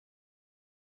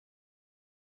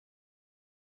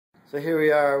So here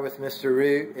we are with Mr.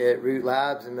 Root at Root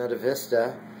Labs in Meta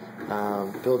Vista,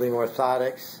 building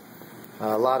orthotics.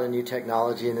 A lot of new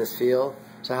technology in this field.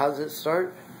 So how does it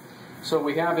start? So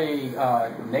we have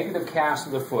a negative cast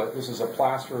of the foot. This is a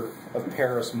plaster of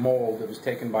Paris mold that was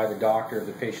taken by the doctor of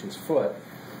the patient's foot,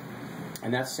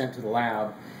 and that's sent to the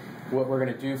lab. What we're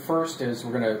going to do first is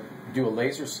we're going to do a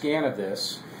laser scan of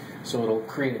this, so it'll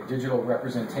create a digital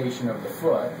representation of the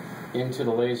foot into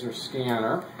the laser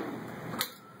scanner.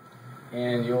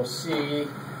 And you'll see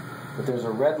that there's a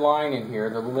red line in here.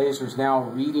 The laser is now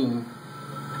reading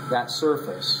that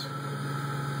surface.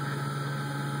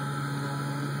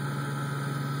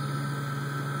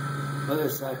 Oh,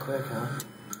 it's that quick, huh?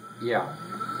 Yeah.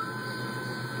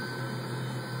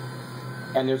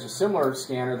 And there's a similar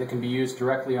scanner that can be used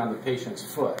directly on the patient's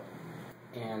foot.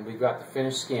 And we've got the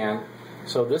finished scan.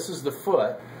 So this is the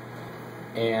foot,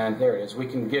 and there it is. We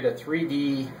can get a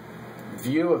 3D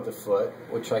view of the foot,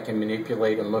 which I can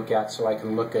manipulate and look at, so I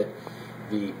can look at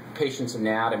the patient's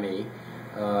anatomy,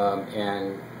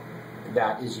 and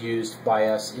that is used by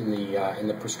us in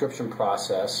the prescription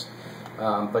process.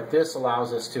 But this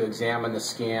allows us to examine the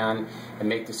scan and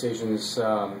make decisions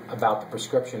about the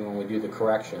prescription when we do the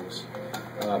corrections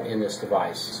in this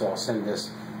device. So I'll send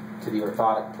this to the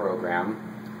orthotic program,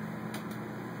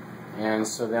 and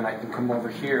so then I can come over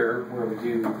here where we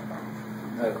do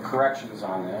corrections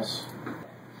on this.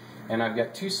 And I've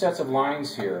got two sets of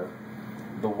lines here.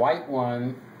 The white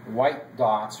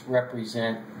dots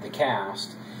represent the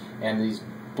cast, and these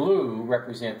blue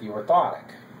represent the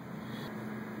orthotic.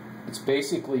 It's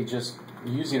basically just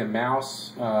using a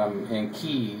mouse and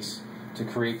keys to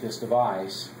create this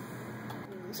device.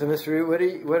 So, Mr.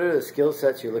 Root, what are the skill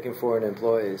sets you're looking for in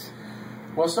employees?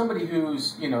 Well, somebody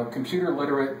who's computer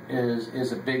literate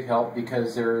is a big help,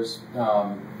 because there's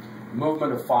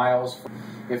movement of files.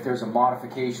 If there's a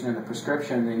modification in the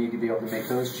prescription, they need to be able to make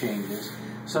those changes.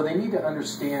 So they need to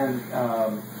understand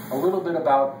a little bit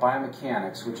about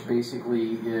biomechanics, which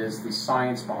basically is the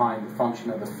science behind the function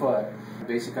of the foot,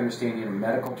 basic understanding of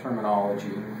medical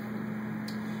terminology.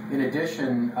 In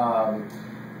addition,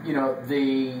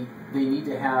 they need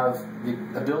to have the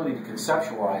ability to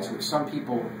conceptualize, which some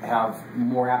people have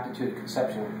more aptitude at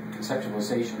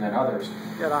conceptualization than others.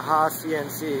 Got a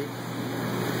CNC.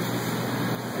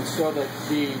 And so that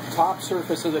the top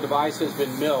surface of the device has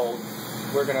been milled.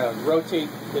 We're going to rotate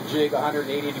the jig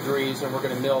 180 degrees, and we're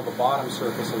going to mill the bottom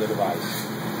surface of the device.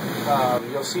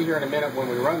 You'll see here in a minute when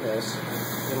we run this,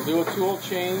 it'll do a tool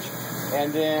change,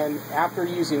 and then after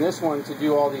using this one to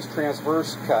do all these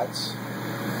transverse cuts,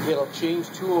 it'll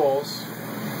change tools,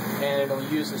 and it'll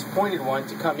use this pointed one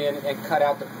to come in and cut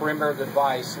out the perimeter of the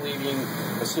device, leaving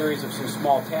a series of some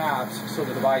small tabs so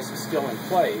the device is still in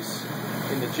place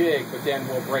in the jig, but then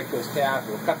we'll break those tabs,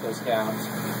 we'll cut those tabs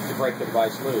to break the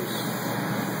device loose.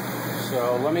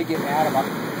 So let me get Adam up.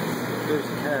 Here's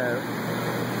the tab.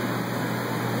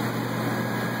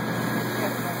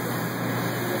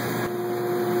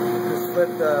 Just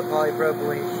flip the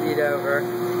polypropylene sheet over,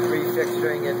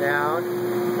 refixturing it down.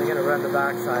 We're going to run the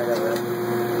back side of it.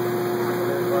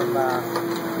 There's one back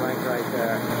length right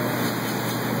there.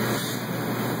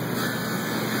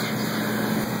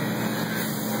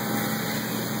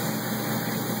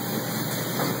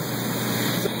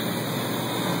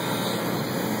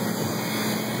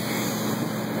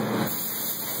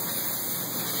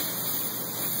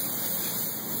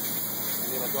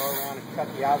 Go around and cut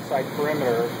the outside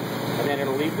perimeter, and then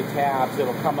it'll leave the tabs.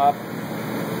 It'll come up.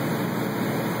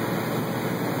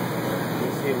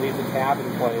 You see it leave the tab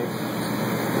in place.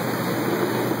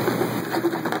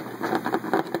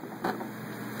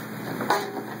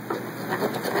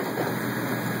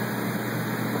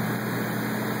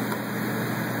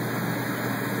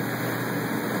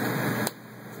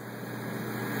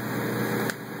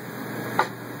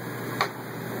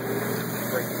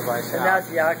 And that's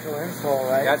the actual insole,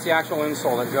 right? That's the actual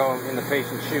insole that goes in the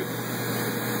patient's shoe.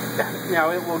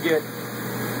 Now it will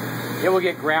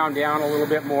get ground down a little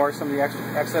bit more. Some of the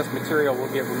excess material will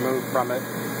get removed from it,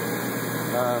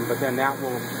 but then that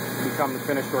will become the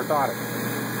finished orthotic.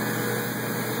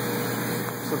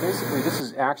 So basically, this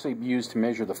is actually used to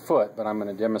measure the foot, but I'm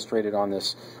going to demonstrate it on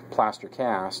this plaster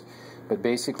cast. But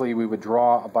basically, we would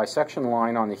draw a bisection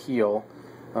line on the heel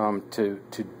to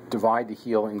divide the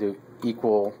heel into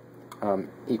equal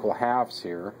halves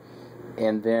here,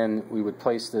 and then we would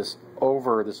place this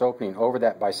over this opening, over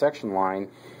that bisection line,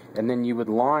 and then you would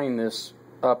line this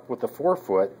up with the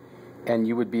forefoot, and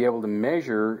you would be able to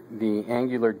measure the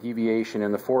angular deviation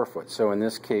in the forefoot. So in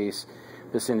this case,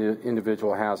 this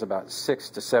individual has about 6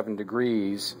 to 7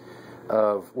 degrees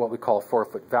of what we call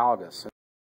forefoot valgus.